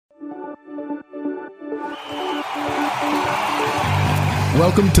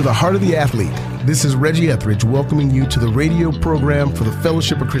Welcome to the Heart of the Athlete. This is Reggie Etheridge welcoming you to the radio program for the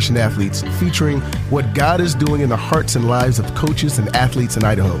Fellowship of Christian Athletes, featuring what God is doing in the hearts and lives of coaches and athletes in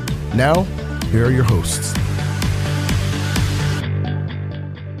Idaho. Now, here are your hosts.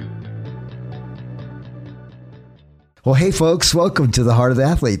 Well, hey, folks, welcome to the Heart of the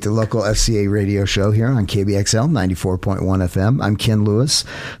Athlete, the local FCA radio show here on KBXL 94.1 FM. I'm Ken Lewis,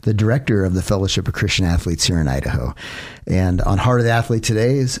 the director of the Fellowship of Christian Athletes here in Idaho. And on Heart of the Athlete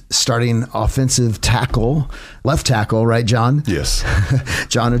today is starting offensive tackle, left tackle, right, John? Yes.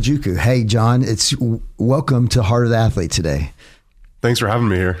 John Ojukwu. Hey, John, welcome to Heart of the Athlete today. Thanks for having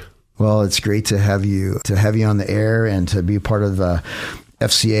me here. Well, it's great to have you on the air and to be part of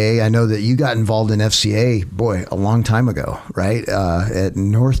FCA. I know that you got involved in FCA, a long time ago, right? At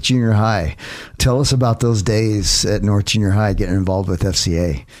North Junior High. Tell us about those days at North Junior High getting involved with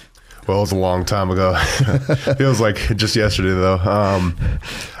FCA. Well, it was a long time ago. Feels like just yesterday, though.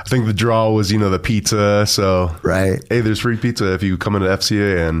 I think the draw was, the pizza. So, right. Hey, there's free pizza if you come into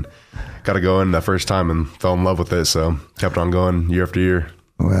FCA, and got to go in that first time and fell in love with it. So kept on going year after year.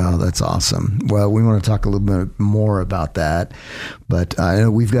 Well, that's awesome. Well, we want to talk a little bit more about that, but I know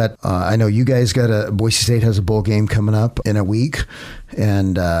I know you guys Boise State has a bowl game coming up in a week,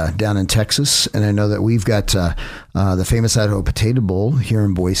 and down in Texas, and I know that we've got the famous Idaho Potato Bowl here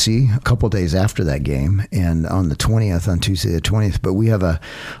in Boise a couple of days after that game, and on Tuesday the 20th. But we have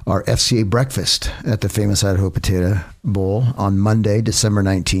our FCA breakfast at the famous Idaho Potato Bowl on Monday, December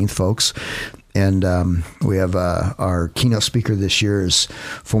 19th, folks. And we have our keynote speaker this year is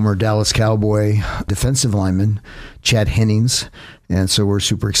former Dallas Cowboy defensive lineman Chad Hennings. And so we're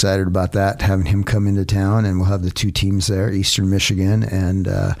super excited about that, having him come into town. And we'll have the two teams there, Eastern Michigan and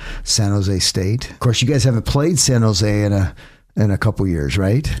San Jose State. Of course, you guys haven't played San Jose in a couple years,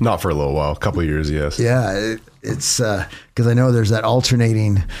 right? Not for a little while, a couple of years, yes. Yeah, it's because I know there's that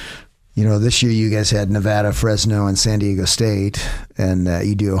alternating. This year you guys had Nevada, Fresno, and San Diego State, and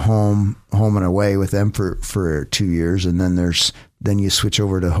you do a home and away with them for 2 years, and then you switch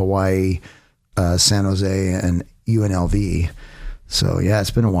over to Hawaii, San Jose, and UNLV. So yeah, it's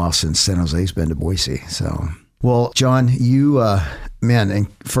been a while since San Jose's been to Boise. So, well, John, you and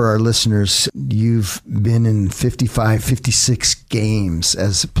for our listeners, you've been in 56 games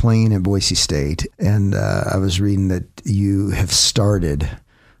as playing at Boise State, and I was reading that you have started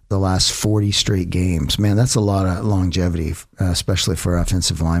the last 40 straight games. Man, that's a lot of longevity, especially for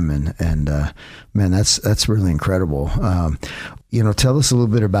offensive linemen. And man, that's really incredible. Tell us a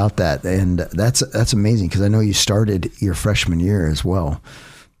little bit about that. And that's amazing, because I know you started your freshman year as well.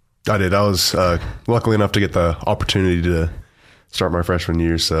 I did. I was lucky enough to get the opportunity to start my freshman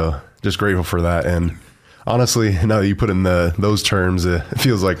year. So just grateful for that. And honestly, now that you put in those terms, it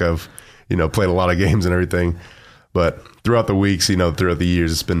feels like I've, played a lot of games and everything. But throughout the weeks, throughout the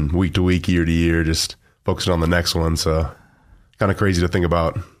years, it's been week to week, year to year, just focusing on the next one. So kind of crazy to think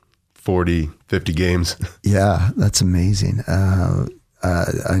about 40, 50 games. Yeah, that's amazing.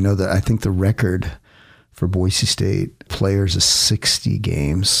 I know that I think the record for Boise State players is 60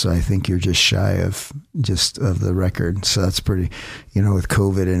 games. So I think you're just shy of the record. So that's pretty, with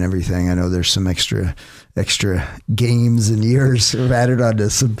COVID and everything, I know there's some extra games and years added onto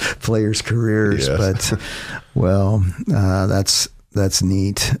some players' careers. Yes. But that's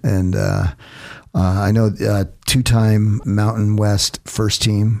neat. And I know two-time Mountain West first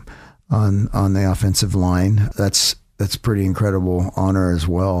team on the offensive line. That's pretty incredible honor as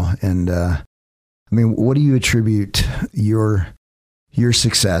well. And what do you attribute your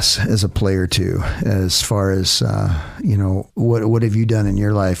success as a player to, as far as, what have you done in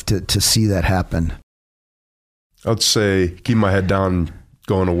your life to see that happen? I'd say keep my head down,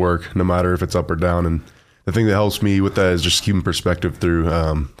 going to work, no matter if it's up or down. And the thing that helps me with that is just keeping perspective through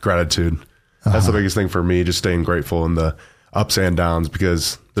gratitude. That's the biggest thing for me, just staying grateful in the ups and downs,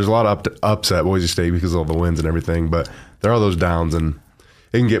 because there's a lot of ups at Boise State because of all the wins and everything, but there are those downs, and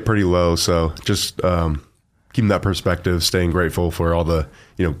it can get pretty low. So just keeping that perspective, staying grateful for all the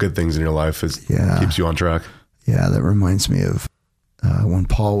good things in your life keeps you on track. Yeah, that reminds me of when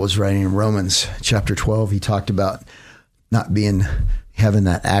Paul was writing in Romans chapter 12. He talked about having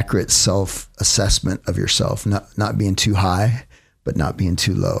that accurate self-assessment of yourself, not being too high, but not being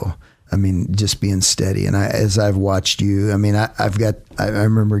too low. Just being steady. And as I've watched you, I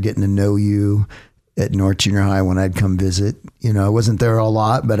remember getting to know you at North Junior High when I'd come visit. I wasn't there a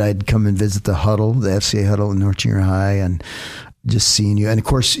lot, but I'd come and visit the huddle, the FCA huddle in North Junior High, and just seeing you. And of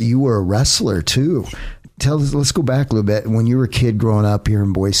course, you were a wrestler too. Let's go back a little bit. When you were a kid growing up here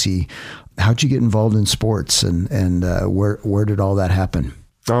in Boise, how'd you get involved in sports, and where did all that happen?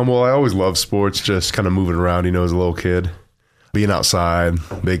 Well, I always loved sports, just kind of moving around, as a little kid. being outside,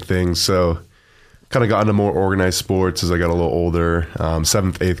 big things. So kind of got into more organized sports as I got a little older.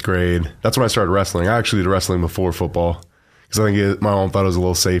 7th, 8th grade. That's when I started wrestling. I actually did wrestling before football because I think my mom thought it was a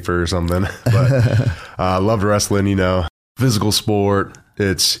little safer or something. But I loved wrestling, physical sport.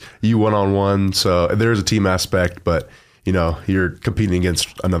 It's you one-on-one. So there's a team aspect, but, you're competing against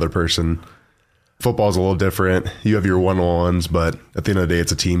another person. Football's a little different. You have your one-on-ones, but at the end of the day,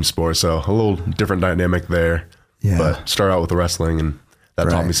 it's a team sport. So a little different dynamic there. Yeah. But start out with the wrestling, and that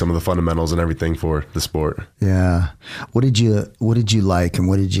taught me some of the fundamentals and everything for the sport. Yeah. What did you like and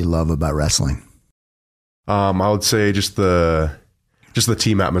what did you love about wrestling? I would say just the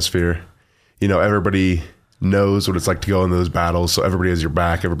team atmosphere. Everybody knows what it's like to go in those battles. So everybody has your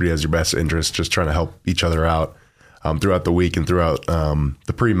back. Everybody has your best interest, just trying to help each other out throughout the week and throughout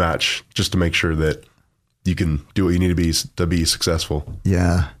the pre-match, just to make sure that you can do what you need to be successful.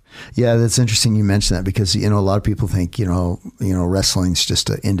 Yeah. Yeah, that's interesting you mentioned that because, a lot of people think, wrestling's just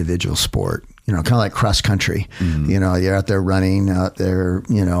an individual sport, kind of like cross country. Mm-hmm. You're out there running out there,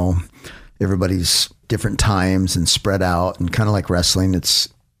 everybody's different times and spread out, and kind of like wrestling, it's,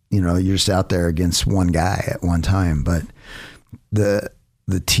 you're just out there against one guy at one time. But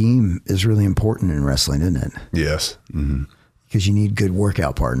the team is really important in wrestling, isn't it? Yes. Mm-hmm. Because you need good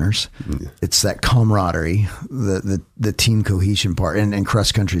workout partners. Yeah. It's that camaraderie, the team cohesion part, and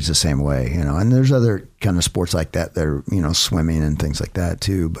cross country is the same way, and there's other kind of sports like that are, swimming and things like that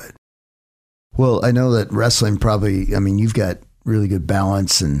too. But, well, I know that wrestling probably, you've got really good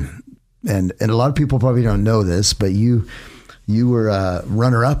balance and a lot of people probably don't know this, but you were a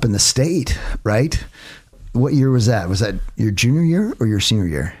runner up in the state, right? What year was that? Was that your junior year or your senior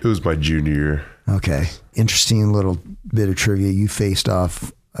year? It was my junior year. Okay. Interesting little bit of trivia. You faced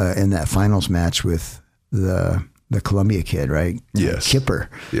off in that finals match with the Columbia kid, right? Yes. Kipper.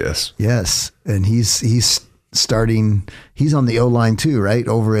 Yes. Yes. And he's starting, he's on the O-line too, right?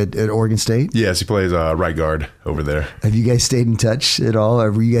 Over at Oregon State? Yes, he plays right guard over there. Have you guys stayed in touch at all?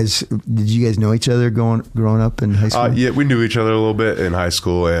 Did you guys know each other growing up in high school? Yeah, we knew each other a little bit in high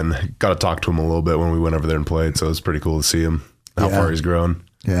school and got to talk to him a little bit when we went over there and played. So it was pretty cool to see him, how far he's grown.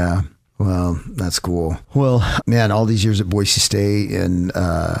 Yeah. Well, that's cool. Well, man, all these years at Boise State, and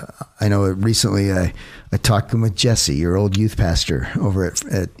I know recently I talked with Jesse, your old youth pastor over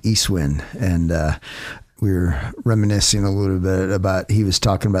at Eastwind, and we were reminiscing a little bit about, he was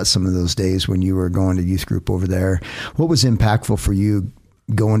talking about some of those days when you were going to youth group over there. What was impactful for you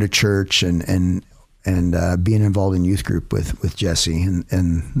going to church and being involved in youth group with Jesse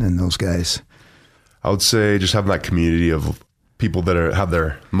and those guys? I would say just having that community of people that have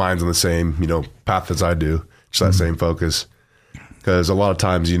their minds on the same, path as I do, just that same focus. Because a lot of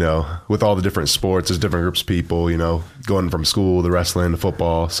times, with all the different sports, there's different groups of people, going from school to wrestling to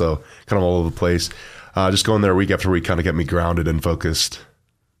football. So kind of all over the place. Just going there week after week kind of kept me grounded and focused.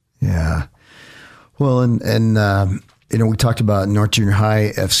 Yeah. Well, and we talked about North Junior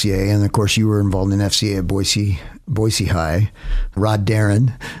High FCA, and of course you were involved in FCA at Boise High. Rod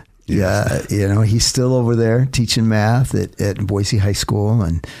Darren. Yes. Yeah, he's still over there teaching math at Boise High School,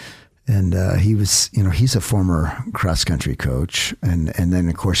 and he was, he's a former cross country coach, and then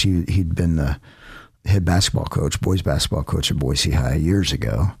of course he'd been the head basketball coach, boys basketball coach at Boise High years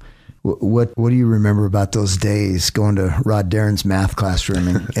ago. What do you remember about those days going to Rod Darren's math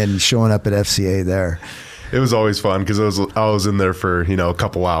classroom and showing up at FCA there? It was always fun because I was in there for, a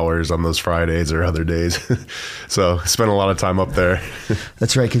couple hours on those Fridays or other days. So spent a lot of time up there.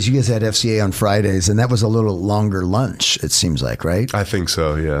 That's right, because you guys had FCA on Fridays, and that was a little longer lunch, it seems like, right? I think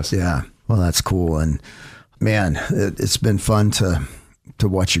so, yes. Yeah. Well, that's cool. And man, it's been fun to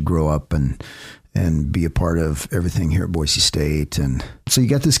watch you grow up and be a part of everything here at Boise State. And so you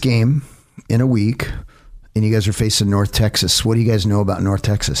got this game in a week, and you guys are facing North Texas. What do you guys know about North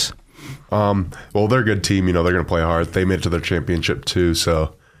Texas? Well, they're a good team. They're going to play hard. They made it to their championship too.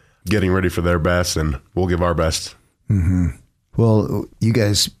 So getting ready for their best, and we'll give our best. Mm-hmm. Well, you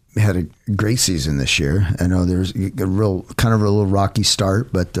guys had a great season this year. I know there's a little rocky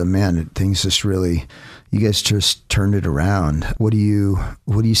start, but man, things just really, you guys just turned it around. What do you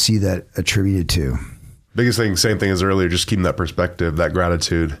see that attributed to? Biggest thing, same thing as earlier, just keeping that perspective, that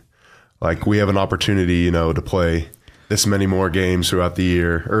gratitude. Like we have an opportunity, to play this many more games throughout the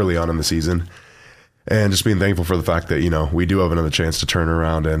year early on in the season, and just being thankful for the fact that, we do have another chance to turn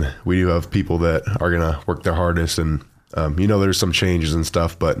around, and we do have people that are going to work their hardest, and, there's some changes and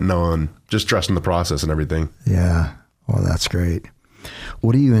stuff, but just trusting the process and everything. Yeah. Well, that's great.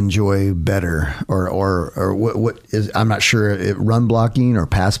 What do you enjoy better or what is, I'm not sure, run blocking or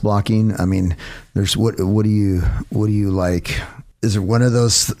pass blocking? I mean, there's what do you like Is there one of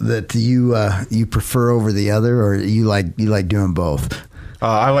those that you prefer over the other, or you like doing both?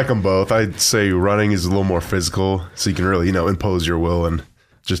 I like them both. I'd say running is a little more physical, so you can really, impose your will and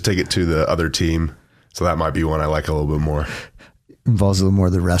just take it to the other team. So that might be one I like a little bit more. Involves a little more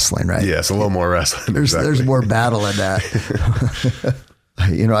of the wrestling, right? Yes, a little more wrestling. There's more battle in that.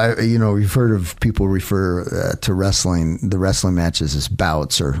 We've heard of people refer to wrestling, the wrestling matches as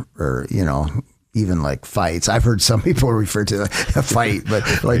bouts or even like fights. I've heard some people refer to a fight,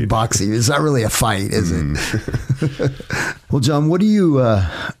 but like boxing, it's not really a fight, is it? Well, John, what do you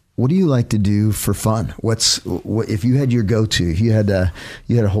like to do for fun? What if you had your go-to? If you had a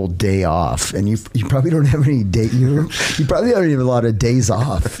whole day off, and you probably don't have any day. You probably don't have a lot of days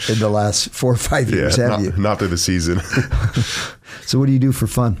off in the last 4 or 5 years, have you? Not through the season. So, what do you do for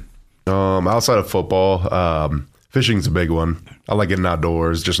fun? Outside of football, fishing's a big one. I like getting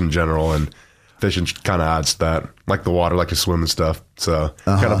outdoors, just in general, and fishing kind of adds to that. Like the water, like to swim and stuff. So,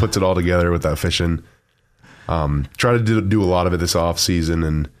 kind of puts it all together with that fishing. Try to do a lot of it this off season,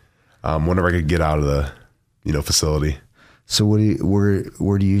 and whenever I could get out of the, facility. So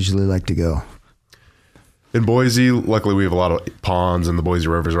where do you usually like to go? In Boise, luckily we have a lot of ponds, and the Boise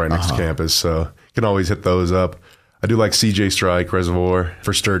River's right next to campus, so you can always hit those up. I do like CJ Strike Reservoir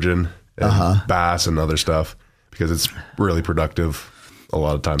for sturgeon and bass and other stuff because it's really productive a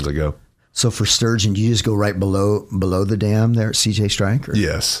lot of times I go. So for sturgeon, do you just go right below the dam there at CJ Strike? Or?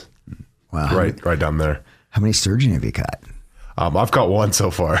 Yes. Wow. Right down there. How many sturgeon have you caught? I've caught one so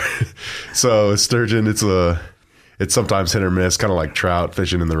far. So sturgeon, it's sometimes hit or miss, kind of like trout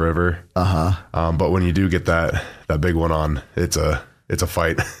fishing in the river. But when you do get that big one on, it's a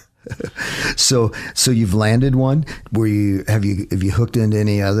fight. So you've landed one. Have you hooked into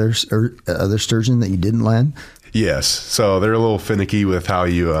any others or other sturgeon that you didn't land? Yes. So they're a little finicky with how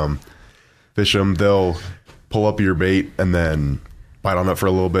you fish them. They'll pull up your bait and then bite on it for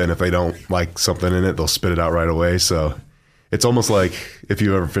a little bit. And if they don't like something in it, they'll spit it out right away. So it's almost like if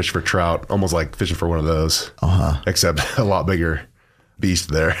you ever fish for trout, almost like fishing for one of those, except a lot bigger beast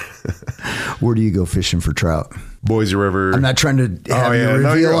there. Where do you go fishing for trout? Boise River. I'm not trying to have you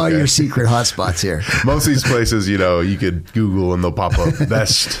reveal all your secret hotspots here. Most of these places, you could Google and they'll pop up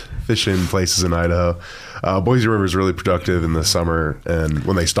best fishing places in Idaho. Boise River is really productive in the summer, and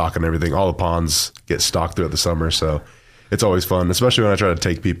when they stock and everything, all the ponds get stocked throughout the summer. So it's always fun, especially when I try to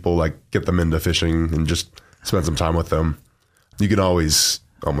take people, like get them into fishing and just spend some time with them. You can always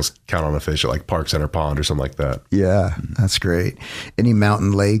almost count on a fish at like Park Center Pond or something like that. Yeah, that's great. Any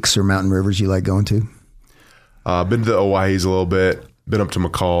mountain lakes or mountain rivers you like going to? Been to the Ojukwu a little bit, been up to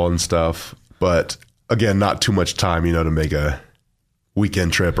McCall and stuff, but again, not too much time, to make a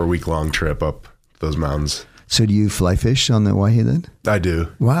weekend trip or week-long trip up those mountains. So do you fly fish on the Ojukwu then? I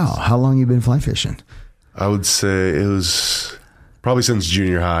do. Wow. How long you been fly fishing? I would say it was probably since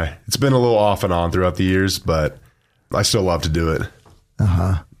junior high. It's been a little off and on throughout the years, but I still love to do it.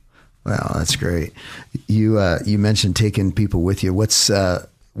 Wow, that's great. You mentioned taking people with you. What's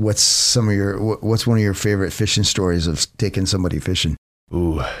one of your favorite fishing stories of taking somebody fishing?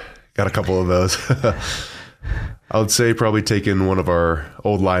 Ooh, got a couple of those. I would say probably taking one of our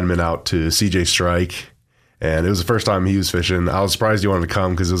old linemen out to CJ Strike, and it was the first time he was fishing. I was surprised he wanted to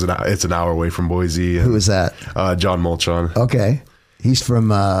come because it's an hour away from Boise. Who is that? John Mulchon. Okay, he's from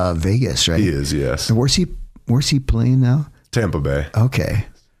Vegas, right? He is, yes. And where's he playing now? Tampa Bay. Okay,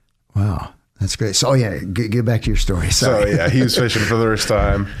 wow, that's great. So, get back to your story. Sorry. So he was fishing for the first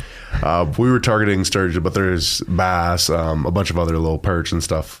time. We were targeting sturgeon, but there's bass, a bunch of other little perch and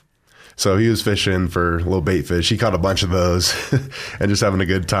stuff. So he was fishing for little bait fish. He caught a bunch of those and just having a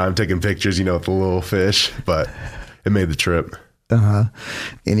good time taking pictures, with the little fish, but it made the trip.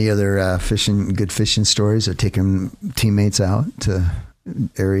 Any other good fishing stories or taking teammates out to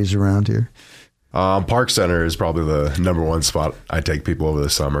areas around here? Park Center is probably the number one spot I take people over the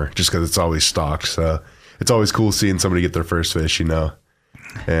summer just because it's always stocked. So it's always cool seeing somebody get their first fish,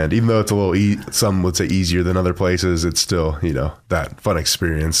 And even though it's a little, some would say easier than other places, it's still, that fun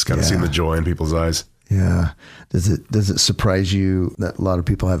experience, kind of seeing the joy in people's eyes. Yeah. Does it surprise you that a lot of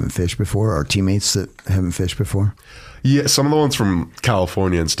people haven't fished before, or teammates that haven't fished before? Yeah, some of the ones from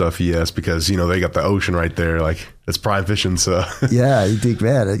California and stuff, yes, because, they got the ocean right there. Like, it's prime fishing, so. Yeah, you think,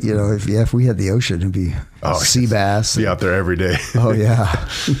 man, if we had the ocean, it'd be sea bass. Be out there every day. Oh, yeah.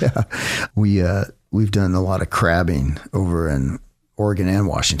 Yeah. We've done a lot of crabbing over in Oregon and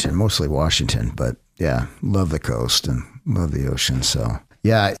Washington, mostly Washington, but yeah, love the coast and love the ocean. So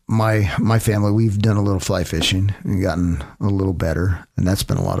yeah, my family, we've done a little fly fishing and gotten a little better, and that's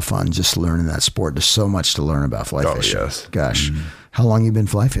been a lot of fun just learning that sport. There's so much to learn about fly fishing. Yes. Gosh, how long you been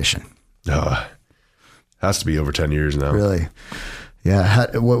fly fishing? Has to be over 10 years now. Really?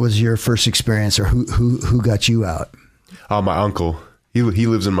 Yeah. What was your first experience, or who got you out? My uncle, he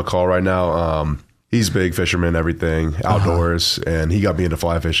lives in McCall right now. He's a big fisherman, everything, outdoors, and he got me into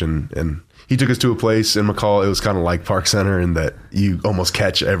fly fishing. And he took us to a place in McCall. It was kind of like Park Center in that you almost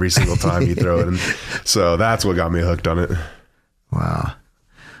catch every single time you throw it. And so that's what got me hooked on it. Wow.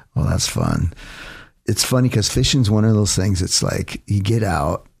 Well, that's fun. It's funny because fishing's one of those things. It's like you get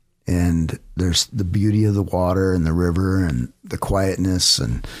out and there's the beauty of the water and the river and the quietness,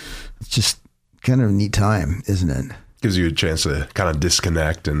 and it's just kind of a neat time, isn't it? Gives you a chance to kind of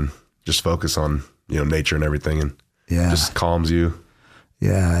disconnect and just focus on, nature and everything, and just calms you.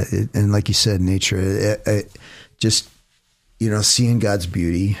 Yeah. And like you said, nature, it just, seeing God's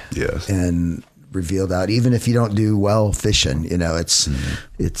beauty and revealed out, even if you don't do well fishing, it's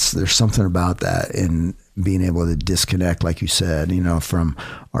there's something about that, and being able to disconnect, like you said, from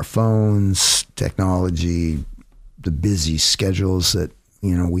our phones, technology, the busy schedules that,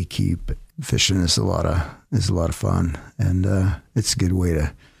 we keep. Fishing is a lot of fun, and it's a good way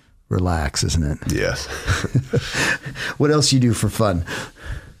to relax, isn't it? Yes. What else you do for fun?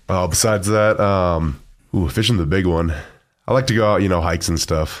 Besides that, fishing's the big one. I like to go out, hikes and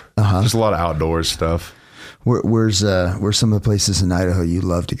stuff. Just a lot of outdoors stuff. Where's some of the places in Idaho you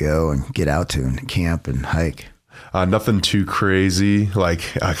love to go and get out to and camp and hike? Nothing too crazy. Like,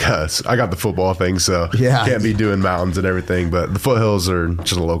 I got the football thing, so can't be doing mountains and everything. But the foothills are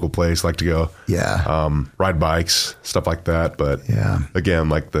just a local place. Like to go, ride bikes, stuff like that. But again,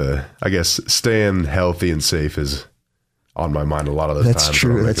 like I guess staying healthy and safe is on my mind a lot of those times. That's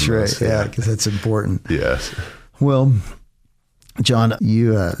true. That's right. Yeah, because that's important. Yes. Well, John,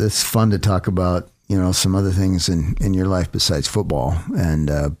 it's fun to talk about, some other things in your life besides football.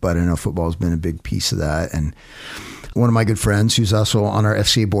 But I know football has been a big piece of that. And one of my good friends who's also on our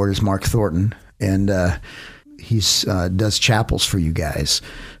FCA board is Mark Thornton. And he's does chapels for you guys.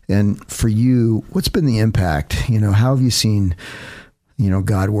 And for you, what's been the impact? How have you seen,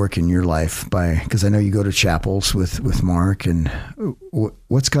 God work in your life because I know you go to chapels with Mark, and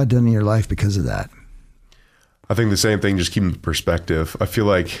what's God done in your life because of that? I think the same thing, just keeping perspective. I feel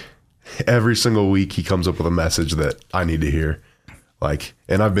like every single week he comes up with a message that I need to hear.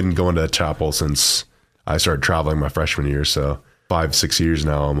 And I've been going to chapel since I started traveling my freshman year. So 5-6 years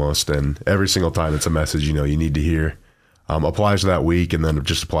now almost. And every single time it's a message, you need to hear, applies to that week. And then it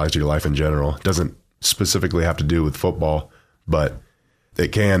just applies to your life in general. It doesn't specifically have to do with football, but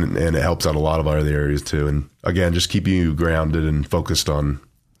it can, and it helps out a lot of other areas too. And again, just keeping you grounded and focused on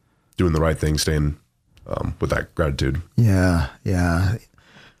doing the right thing, staying with that gratitude. Yeah. Yeah.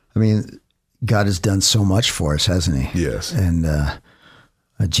 I mean, God has done so much for us, hasn't he? Yes. And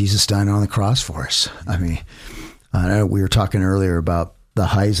Jesus died on the cross for us. I mean, I know we were talking earlier about the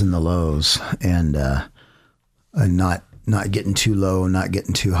highs and the lows, and not getting too low, not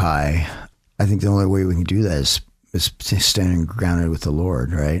getting too high. I think the only way we can do that is standing grounded with the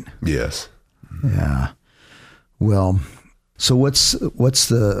Lord, right? Yes. Yeah. Well, so what's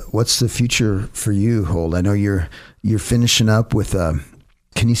the future for you, Holt? I know you're finishing up with a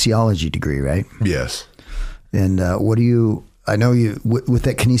kinesiology degree, right? Yes. And I know you with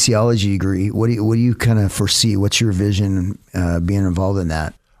that kinesiology degree, what do you kind of foresee? What's your vision being involved in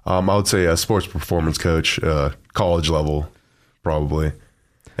that? I would say a sports performance coach, college level, probably.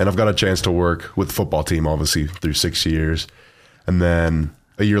 And I've got a chance to work with the football team, obviously, through 6 years. And then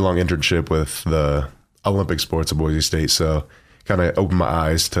a year-long internship with the Olympic sports at Boise State. So kind of opened my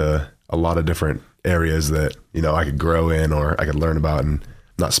eyes to a lot of different areas that, I could grow in or I could learn about and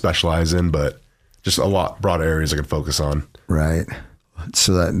not specialize in, but just a lot broader areas I could focus on. Right.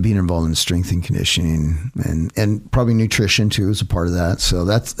 So that being involved in strength and conditioning and probably nutrition too is a part of that. So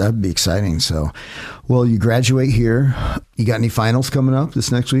that'd be exciting. So, well, you graduate here. You got any finals coming up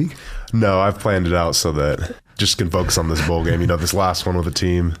this next week? No, I've planned it out so that just can focus on this bowl game, this last one with the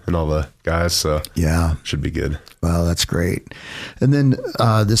team and all the guys. So yeah, should be good. Well, that's great. And then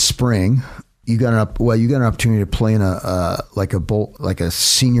this spring, you got an opportunity to play in a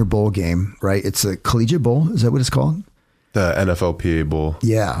senior bowl game, right? It's a collegiate bowl. Is that what it's called? The NFLPA Bowl.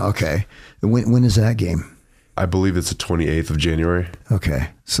 Yeah. Okay. When is that game? I believe it's the 28th of January. Okay.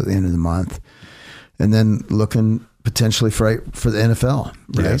 So the end of the month. And then looking potentially for the NFL,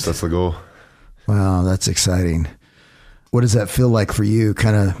 right? Yes, that's the goal. Wow. That's exciting. What does that feel like for you,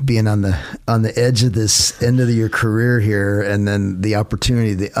 kind of being on the edge of this end of your career here, and then the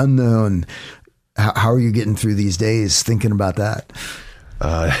opportunity, the unknown? How are you getting through these days thinking about that?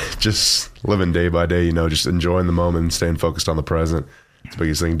 Just living day by day, just enjoying the moment and staying focused on the present. It's the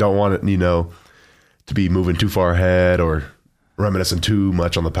biggest thing. Don't want it, to be moving too far ahead or reminiscing too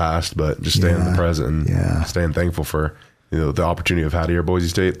much on the past, but just staying in the present and staying thankful for, the opportunity I've had here at Boise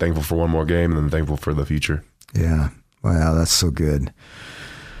State, thankful for one more game, and then thankful for the future. Yeah. Wow, that's so good.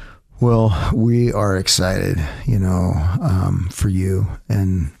 Well, we are excited, for you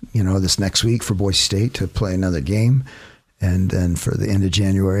and, this next week for Boise State to play another game, and then for the end of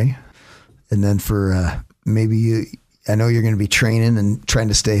January. And then for I know you're going to be training and trying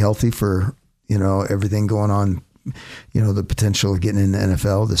to stay healthy for, everything going on, the potential of getting in the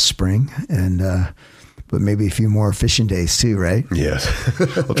NFL this spring, and but maybe a few more fishing days too, right? Yes.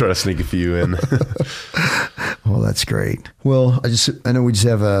 I'll try to sneak a few in. Well, that's great. Well, I know we just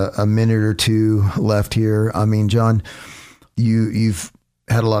have a minute or two left here. I mean, John, you've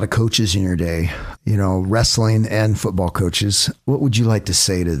had a lot of coaches in your day, wrestling and football coaches. What would you like to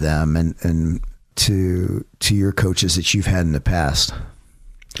say to them and to your coaches that you've had in the past?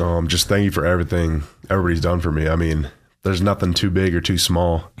 Just thank you for everything everybody's done for me. I mean, there's nothing too big or too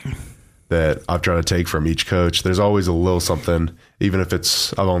small that I've tried to take from each coach. There's always a little something, even if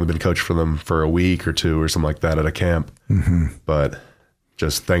I've only been coached for them for a week or two or something like that at a camp. Mm-hmm. But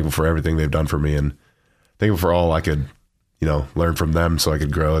just thankful for everything they've done for me, and thankful for all I could, learn from them so I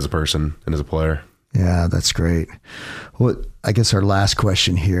could grow as a person and as a player. Yeah, that's great. Well, I guess our last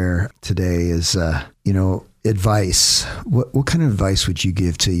question here today is, advice. What kind of advice would you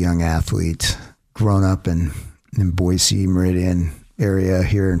give to a young athlete growing up in Boise, Meridian area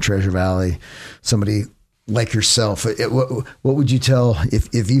here in Treasure Valley, somebody like yourself? What would you tell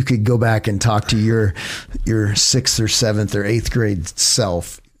if you could go back and talk to your 6th or 7th or 8th grade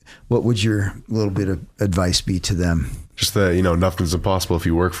self? What would your little bit of advice be to them? Just that, nothing's impossible if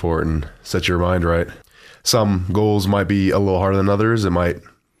you work for it and set your mind right. Some goals might be a little harder than others. It might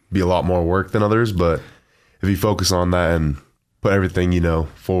be a lot more work than others, but if you focus on that and put everything,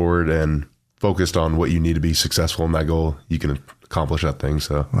 forward and focused on what you need to be successful in that goal, you can accomplish that thing.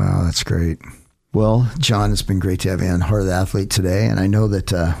 So, wow, that's great. Well, John, it's been great to have you on Heart of the Athlete today. And I know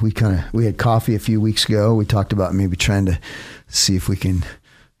that we had coffee a few weeks ago. We talked about maybe trying to see if we can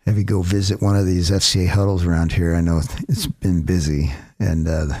have you go visit one of these FCA huddles around here. I know it's been busy, and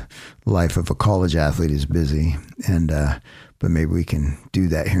the life of a college athlete is busy. And but maybe we can do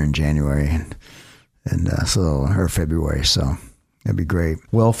that here in January or February. So that'd be great.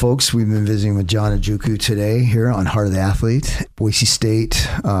 Well, folks, we've been visiting with John Ojukwu today here on Heart of the Athlete, Boise State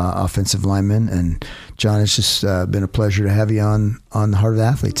offensive lineman. And John, it's just been a pleasure to have you on the Heart of the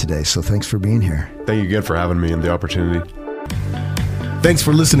Athlete today. So thanks for being here. Thank you again for having me and the opportunity. Thanks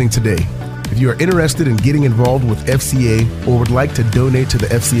for listening today. If you are interested in getting involved with FCA or would like to donate to the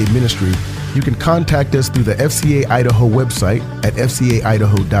FCA ministry, you can contact us through the FCA Idaho website at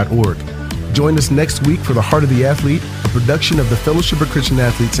fcaidaho.org. Join us next week for the Heart of the Athlete, a production of the Fellowship of Christian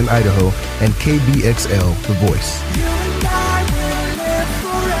Athletes in Idaho and KBXL, The Voice.